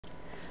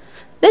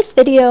This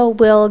video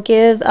will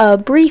give a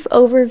brief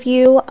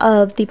overview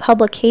of the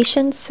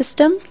publication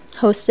system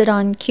hosted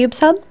on QUBES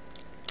Hub.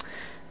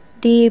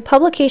 The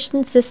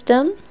publication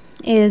system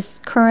is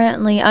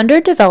currently under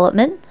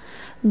development,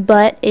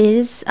 but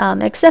is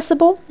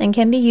accessible and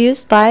can be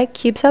used by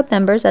QUBES Hub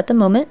members at the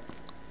moment.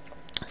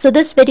 So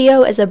this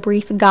video is a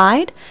brief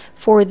guide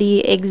for the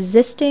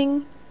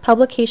existing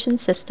publication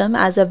system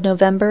as of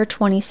November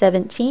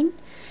 2017.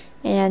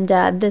 And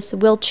this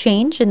will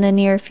change in the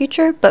near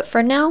future, but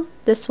for now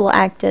this will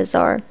act as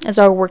our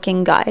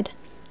working guide.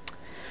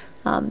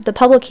 The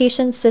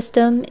publication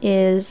system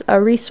is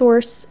a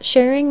resource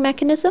sharing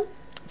mechanism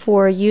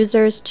for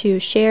users to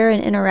share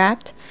and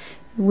interact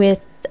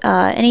with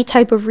any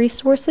type of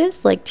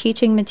resources like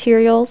teaching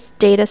materials,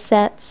 data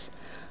sets,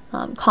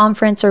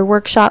 conference or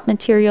workshop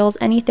materials,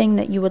 anything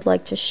that you would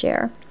like to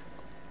share.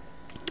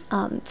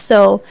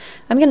 So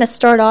I'm going to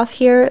start off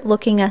here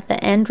looking at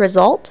the end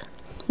result.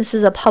 This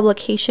is a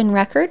publication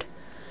record.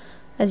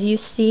 As you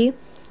see,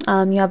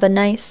 you have a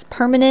nice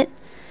permanent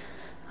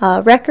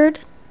record,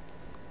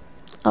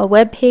 a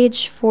web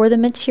page for the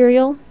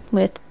material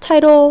with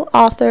title,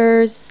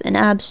 authors, an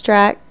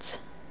abstract,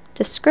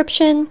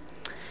 description,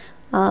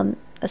 a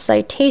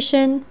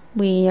citation.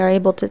 We are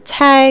able to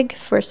tag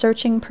for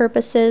searching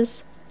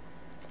purposes.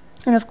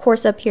 And of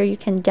course up here you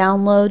can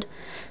download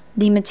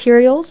the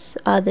materials.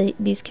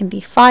 These can be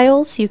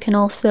files. You can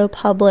also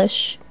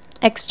publish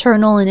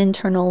external and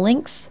internal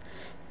links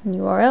and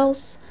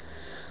URLs.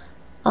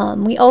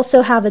 We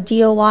also have a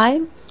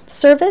DOI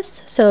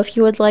service, so if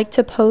you would like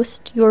to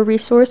post your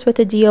resource with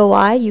a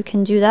DOI, you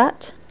can do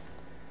that.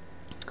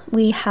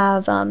 We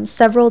have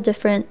several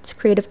different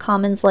Creative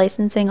Commons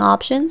licensing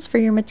options for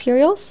your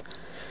materials,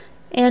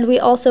 and we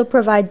also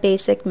provide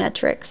basic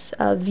metrics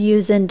of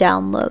views and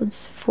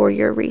downloads for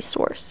your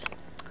resource.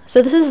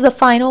 So this is the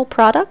final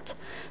product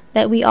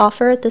that we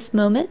offer at this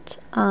moment.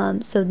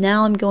 So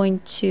now I'm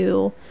going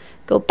to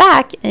go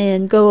back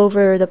and go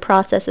over the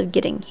process of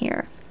getting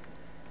here.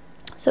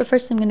 So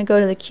first I'm going to go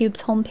to the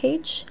QUBES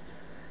homepage.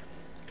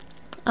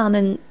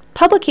 And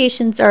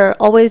publications are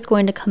always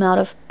going to come out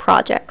of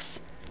projects.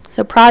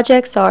 So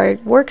projects are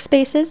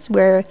workspaces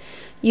where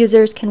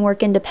users can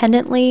work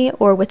independently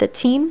or with a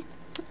team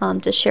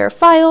to share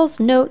files,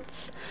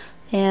 notes,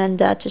 and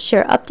to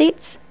share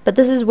updates. But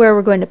this is where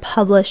we're going to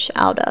publish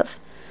out of.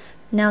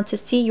 Now to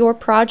see your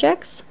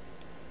projects,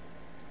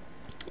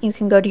 you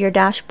can go to your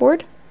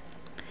dashboard.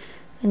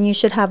 And you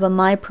should have a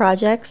My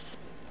Projects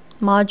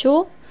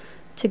module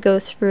to go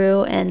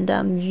through and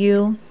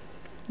view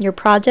your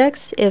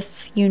projects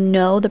if you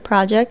know the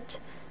project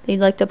that you'd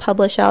like to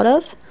publish out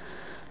of.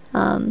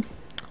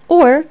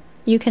 Or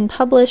you can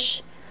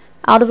publish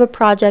out of a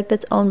project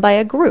that's owned by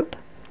a group.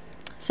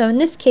 So in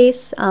this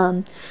case,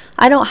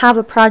 I don't have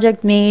a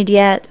project made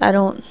yet.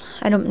 I'm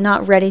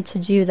not ready to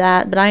do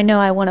that, but I know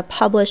I want to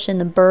publish in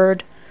the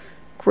Bird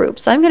group.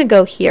 So I'm going to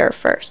go here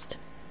first.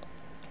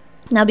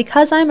 Now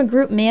because I'm a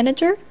group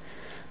manager,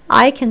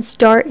 I can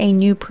start a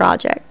new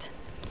project.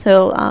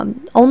 So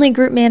only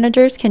group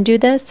managers can do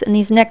this, and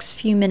these next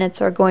few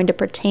minutes are going to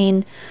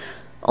pertain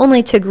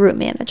only to group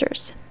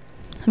managers.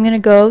 I'm going to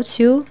go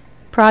to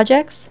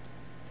projects,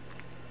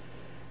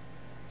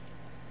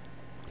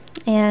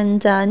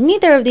 and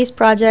neither of these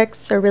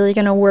projects are really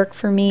going to work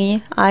for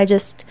me. I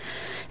just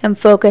am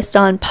focused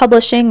on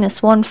publishing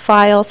this one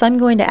file, so I'm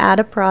going to add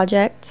a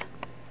project.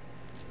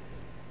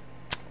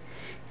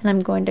 And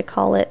I'm going to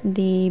call it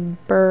the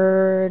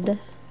Bird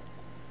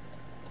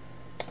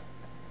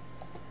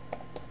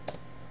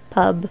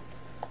Pub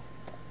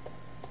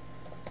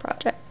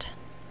project.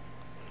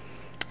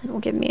 It will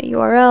give me a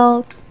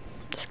URL.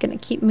 I'm just going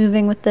to keep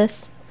moving with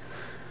this.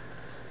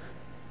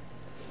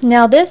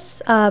 Now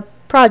this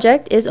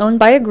project is owned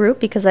by a group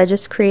because I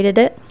just created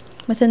it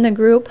within the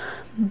group,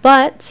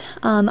 but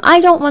I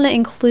don't want to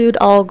include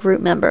all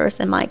group members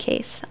in my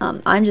case.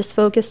 I'm just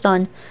focused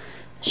on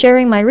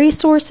sharing my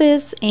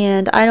resources,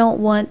 and I don't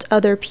want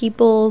other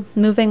people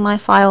moving my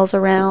files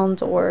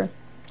around or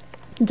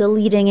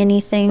deleting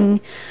anything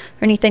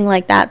or anything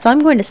like that. So I'm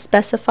going to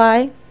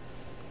specify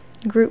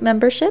group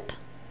membership,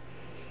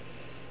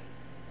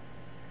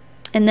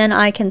 and then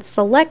I can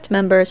select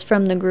members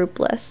from the group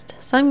list.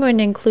 So I'm going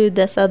to include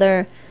this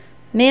other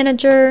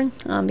manager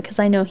because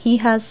I know he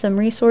has some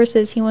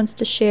resources he wants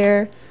to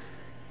share,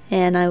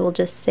 and I will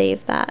just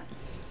save that.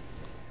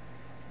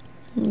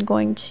 I'm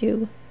going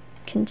to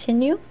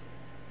continue.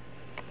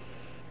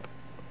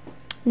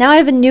 Now I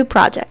have a new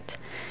project,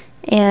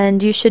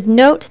 and you should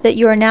note that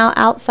you are now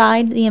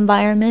outside the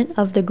environment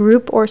of the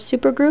group or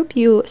supergroup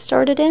you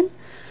started in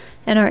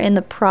and are in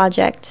the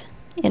project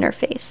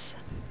interface.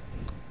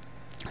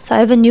 So I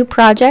have a new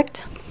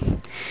project,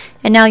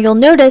 and now you'll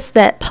notice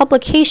that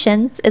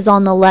publications is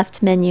on the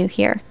left menu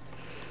here.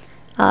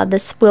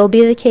 This will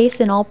be the case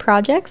in all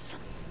projects,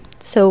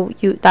 so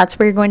that's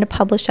where you're going to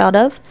publish out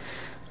of.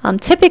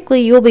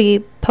 Typically you'll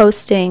be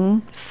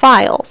posting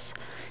files,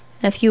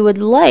 and if you would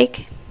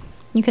like,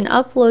 you can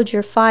upload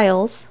your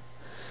files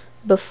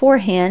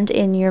beforehand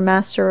in your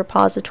master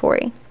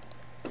repository.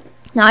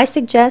 Now I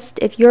suggest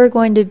if you're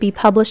going to be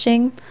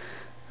publishing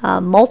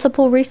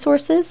multiple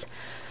resources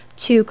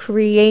to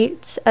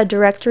create a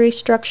directory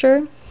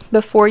structure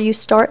before you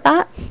start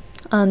that,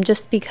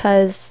 just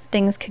because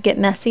things could get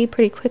messy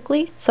pretty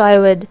quickly. So I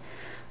would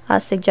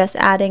suggest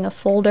adding a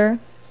folder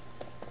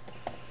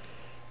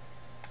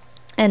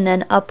and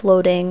then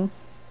uploading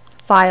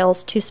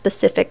files to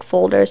specific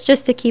folders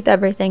just to keep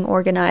everything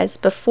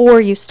organized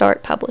before you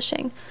start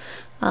publishing.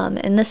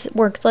 And this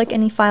works like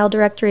any file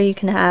directory. You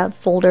can have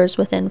folders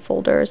within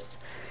folders,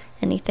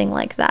 anything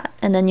like that.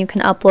 And then you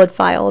can upload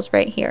files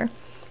right here.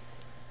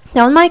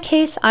 Now in my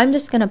case, I'm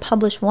just going to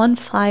publish one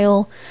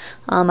file.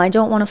 I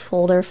don't want a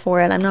folder for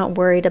it. I'm not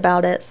worried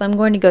about it. So I'm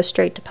going to go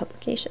straight to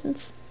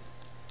publications.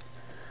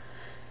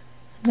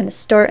 I'm going to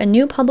start a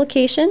new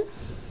publication.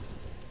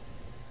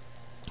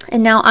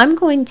 And now I'm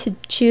going to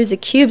choose a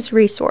QUBES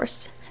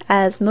resource,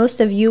 as most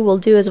of you will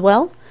do as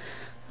well.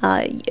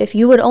 If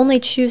you would only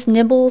choose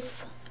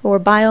Nibbles or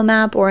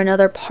Biomap or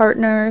another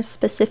partner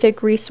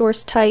specific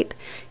resource type,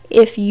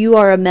 if you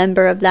are a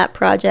member of that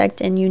project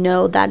and you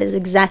know that is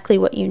exactly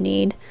what you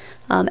need.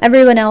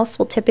 Everyone else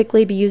will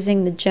typically be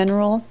using the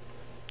general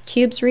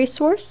QUBES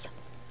resource.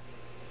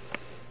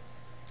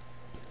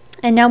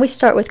 And now we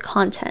start with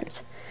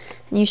content.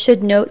 And you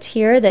should note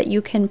here that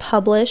you can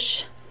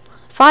publish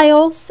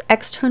files,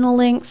 external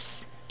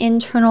links,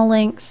 internal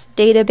links,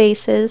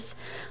 databases,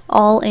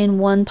 all in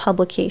one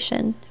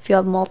publication. If you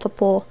have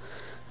multiple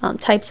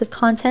types of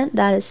content,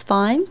 that is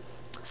fine.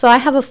 So I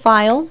have a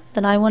file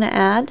that I want to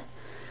add.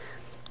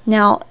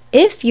 Now,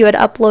 if you had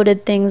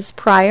uploaded things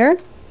prior,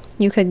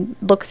 you could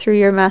look through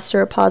your master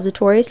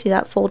repository, see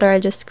that folder I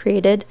just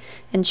created,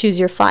 and choose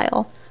your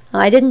file.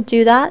 I didn't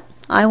do that.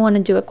 I want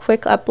to do a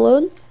quick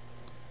upload.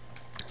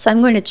 So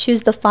I'm going to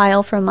choose the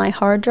file from my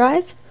hard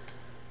drive.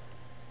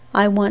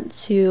 I want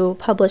to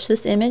publish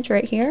this image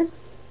right here.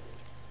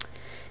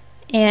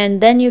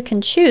 And then you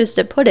can choose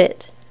to put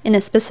it in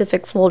a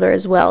specific folder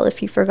as well.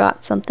 If you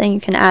forgot something,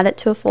 you can add it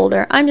to a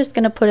folder. I'm just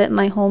going to put it in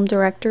my home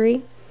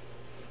directory.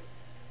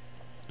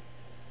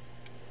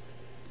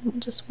 We'll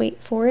just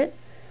wait for it.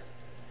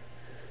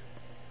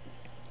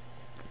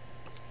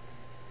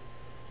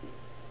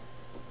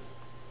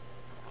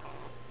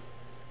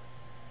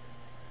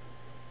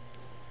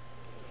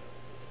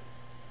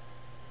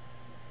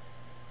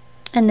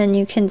 And then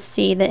you can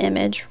see the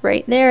image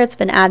right there. It's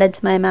been added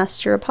to my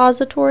master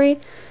repository.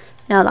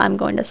 Now I'm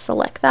going to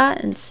select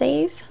that and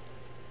save.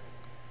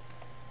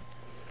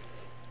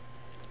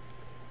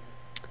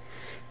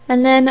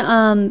 And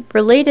then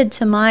related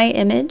to my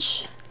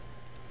image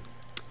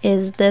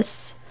is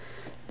this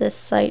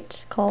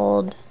site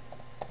called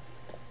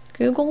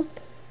google.com.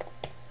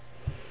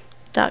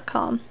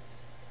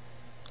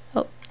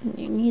 Oh,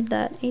 you need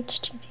that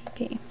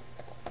HTTP.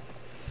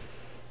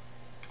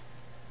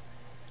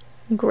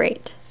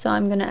 Great. So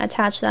I'm going to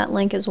attach that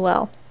link as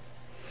well.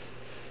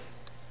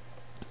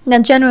 Now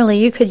generally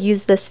you could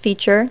use this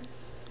feature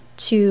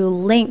to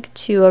link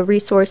to a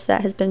resource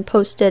that has been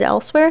posted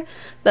elsewhere,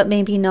 but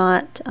maybe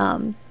not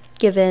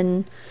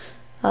given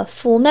a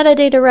full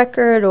metadata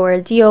record or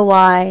a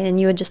DOI, and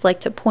you would just like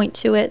to point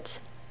to it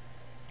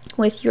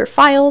with your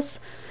files,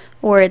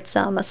 or it's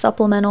a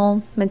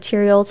supplemental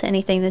material to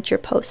anything that you're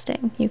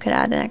posting. You could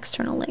add an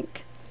external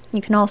link.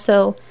 You can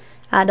also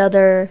add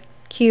other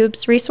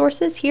QUBES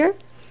resources here,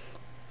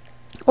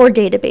 or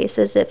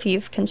databases if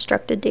you've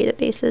constructed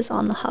databases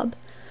on the hub.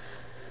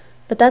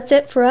 But that's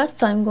it for us,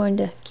 so I'm going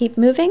to keep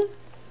moving.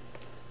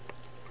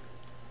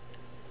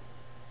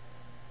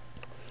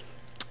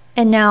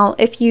 And now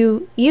if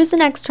you use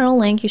an external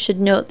link, you should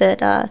note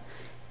that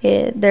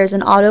there's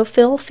an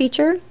autofill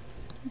feature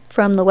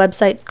from the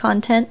website's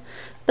content,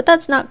 but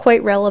that's not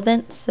quite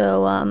relevant.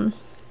 So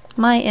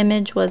my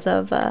image was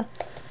of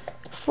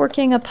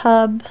forking a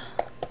pub,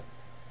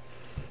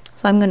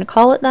 so I'm going to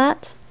call it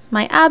that.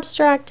 My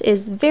abstract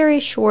is very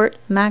short,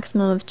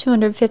 maximum of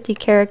 250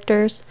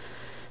 characters.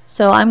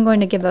 So I'm going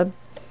to give a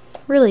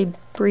really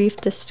brief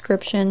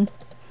description.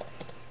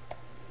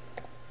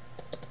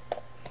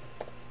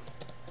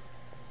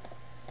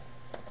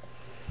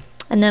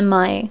 And then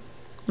my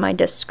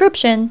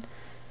description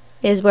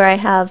is where I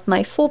have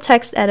my full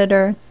text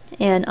editor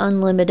and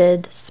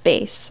unlimited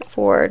space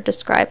for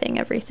describing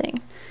everything.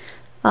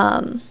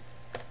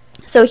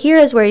 So here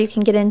is where you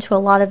can get into a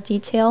lot of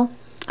detail.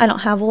 I don't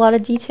have a lot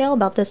of detail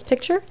about this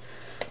picture,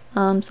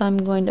 so I'm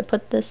going to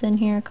put this in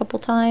here a couple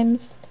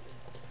times.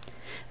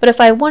 But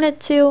if I wanted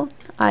to,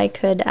 I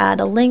could add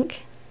a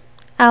link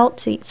out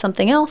to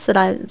something else that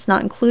it's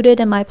not included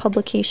in my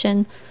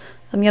publication.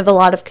 You have a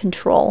lot of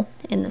control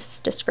in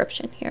this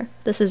description here.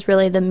 This is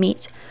really the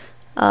meat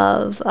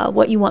of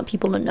what you want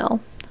people to know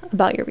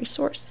about your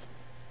resource.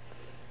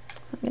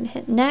 I'm going to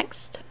hit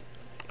next.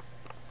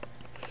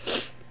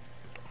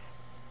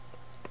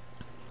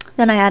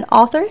 Then I add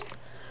authors.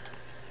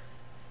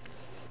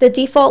 The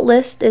default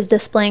list is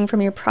displaying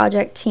from your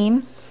project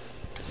team.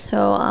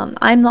 So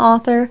I'm the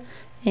author,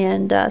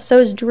 and so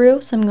is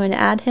Drew, so I'm going to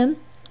add him.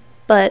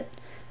 But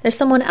there's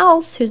someone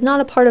else who's not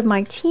a part of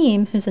my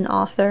team who's an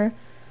author.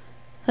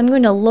 So I'm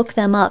going to look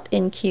them up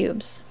in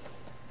QUBES.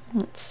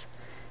 It's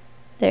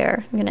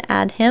there. I'm going to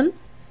add him.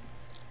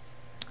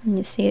 And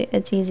you see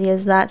it's easy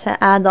as that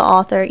to add the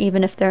author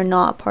even if they're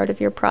not part of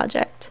your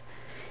project.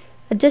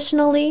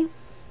 Additionally,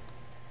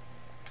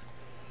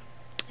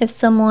 if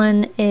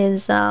someone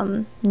is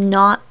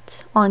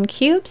not on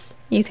QUBES,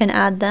 you can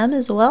add them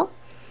as well.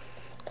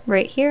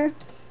 Right here,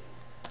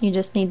 you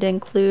just need to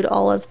include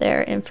all of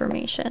their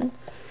information.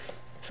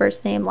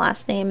 First name,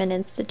 last name, and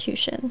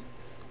institution.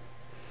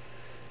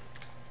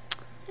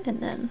 And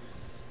then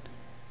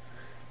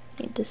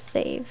you need to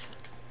save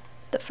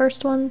the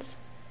first ones.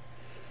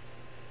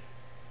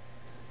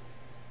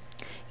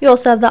 You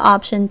also have the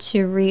option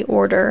to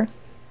reorder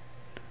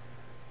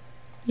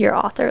your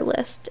author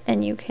list,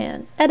 and you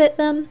can edit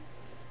them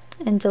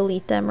and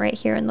delete them right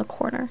here in the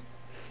corner.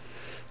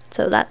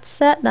 So that's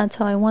set. That's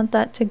how I want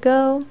that to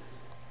go.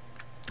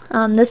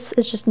 This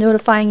is just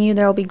notifying you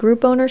there will be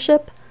group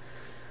ownership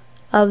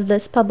of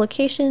this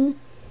publication,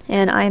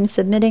 and I'm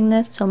submitting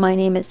this, so my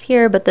name is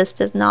here, but this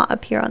does not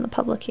appear on the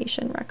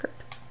publication record.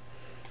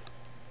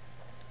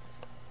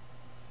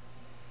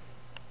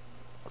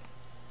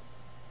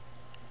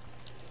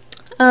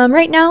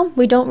 Right now,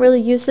 we don't really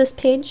use this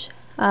page.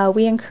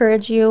 We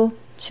encourage you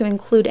to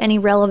include any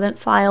relevant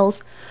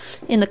files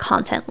in the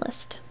content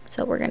list.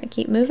 So we're going to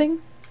keep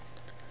moving.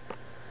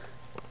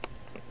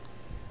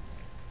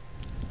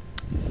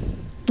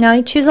 Now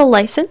you choose a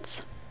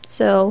license.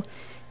 So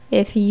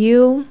if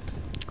you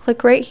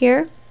click right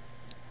here,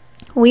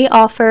 we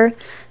offer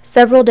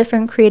several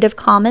different Creative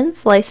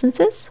Commons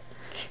licenses.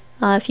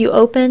 If you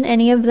open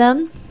any of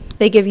them,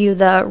 they give you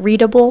the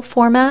readable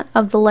format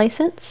of the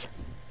license.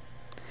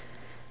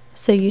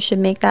 So you should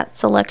make that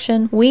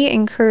selection. We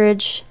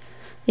encourage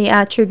the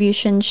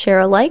attribution share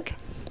alike,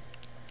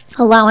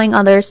 allowing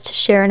others to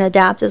share and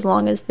adapt as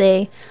long as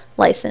they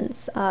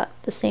license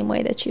the same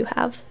way that you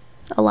have,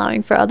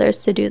 allowing for others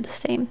to do the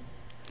same.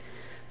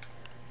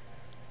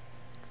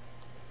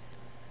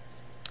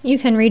 You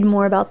can read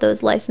more about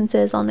those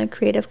licenses on the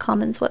Creative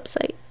Commons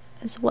website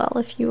as well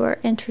if you are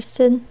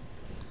interested. And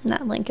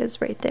that link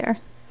is right there.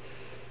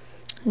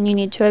 And you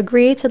need to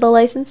agree to the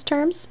license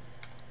terms.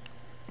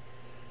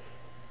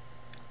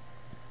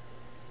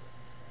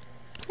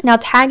 Now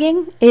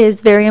tagging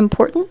is very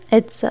important.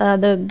 It's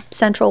the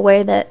central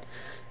way that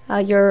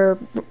your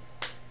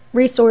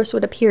resource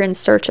would appear in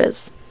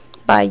searches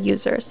by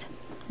users.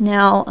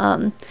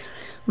 Now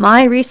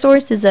my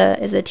resource is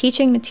a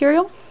teaching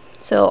material,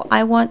 so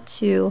I want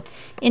to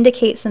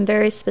indicate some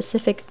very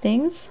specific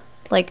things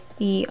like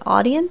the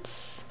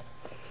audience.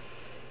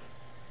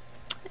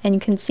 And you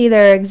can see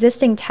there are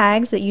existing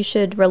tags that you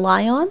should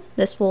rely on.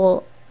 This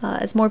will,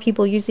 as more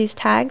people use these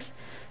tags,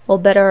 will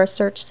better our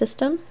search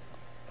system.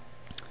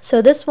 So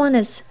this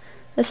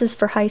is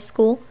for high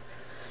school,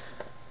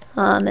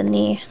 and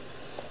the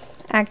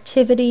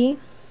activity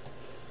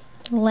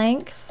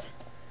length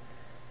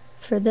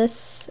for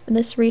this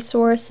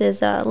resource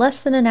is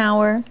less than an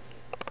hour,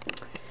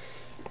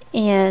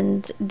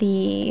 and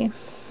the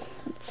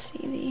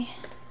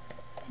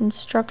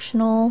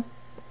instructional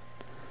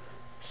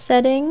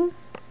setting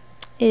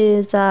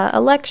is a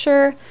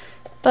lecture,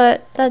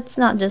 but that's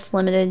not just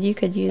limited. You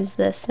could use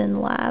this in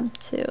lab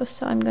too,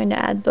 so I'm going to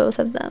add both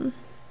of them.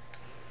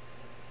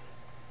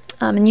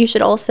 And you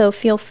should also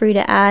feel free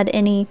to add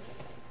any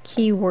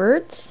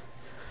keywords.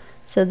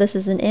 So this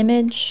is an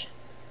image.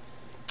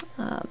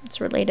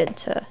 It's related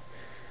to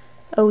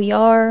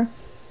OER.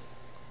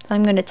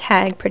 I'm going to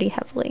tag pretty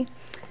heavily.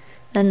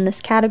 And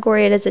this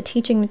category, it is a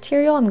teaching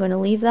material. I'm going to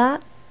leave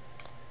that.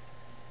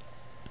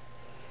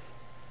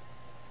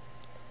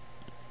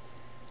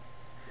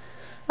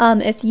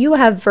 If you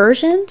have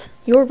versioned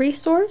your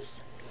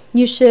resource,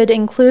 you should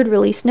include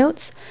release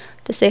notes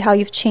to say how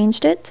you've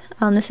changed it.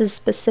 This is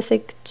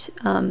specific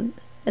to,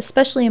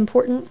 especially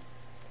important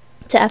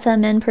to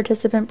FMN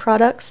participant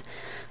products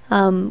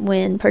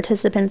when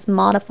participants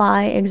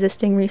modify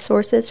existing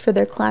resources for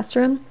their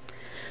classroom.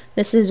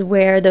 This is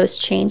where those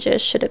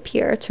changes should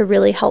appear to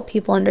really help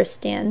people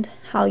understand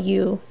how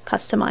you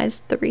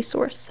customized the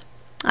resource.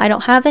 I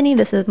don't have any.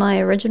 This is my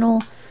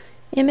original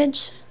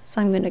image,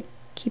 so I'm going to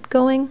keep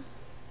going.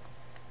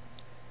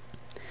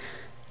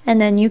 And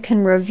then you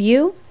can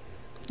review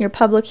your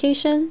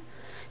publication.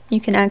 You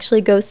can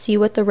actually go see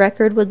what the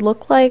record would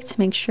look like to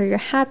make sure you're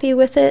happy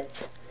with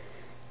it.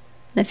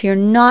 And if you're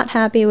not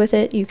happy with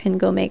it, you can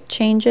go make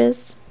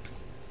changes.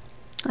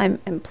 I'm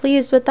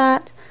pleased with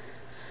that.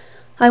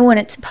 I want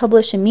it to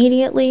publish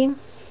immediately,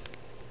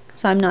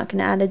 so I'm not going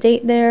to add a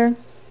date there.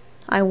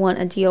 I want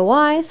a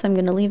DOI, so I'm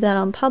going to leave that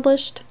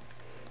unpublished.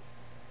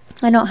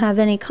 I don't have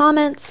any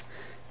comments,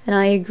 and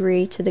I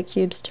agree to the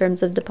QUBES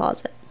terms of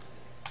deposit.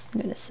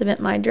 I'm going to submit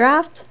my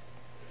draft.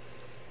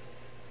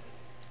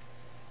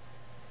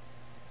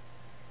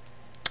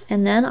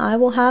 And then I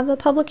will have a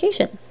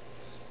publication.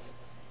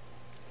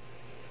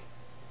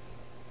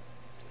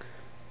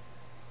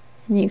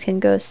 And you can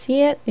go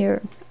see it,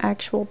 your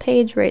actual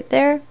page right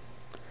there.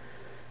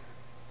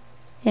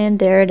 And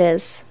there it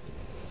is.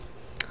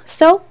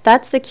 So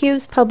that's the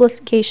QUBES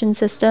publication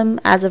system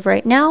as of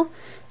right now.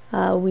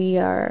 We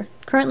are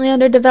currently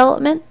under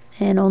development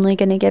and only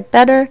going to get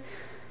better.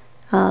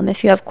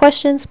 If you have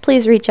questions,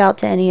 please reach out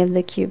to any of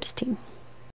the QUBES team.